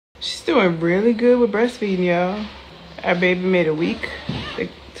She's doing really good with breastfeeding, y'all. Our baby made a week, like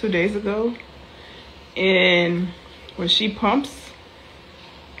 2 days ago. And when she pumps,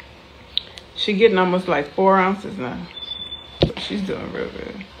 she's getting almost like 4 ounces now. So she's doing real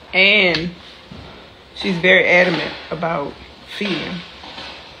good. And she's very adamant about feeding.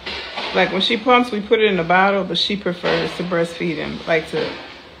 Like when she pumps, we put it in a bottle, but she prefers to breastfeed him, like to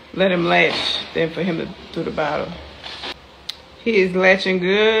let him latch than for him to do the bottle. He is latching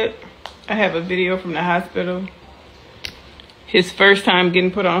good. I have a video from the hospital. His first time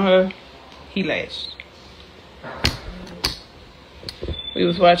getting put on her, he latched. We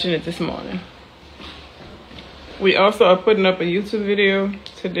was watching it this morning. We also are putting up a YouTube video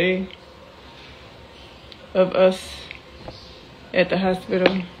today of us at the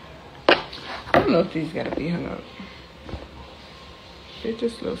hospital. I don't know if these gotta be hung up. They're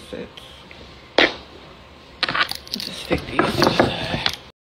just little sets. Let's just stick these to the side.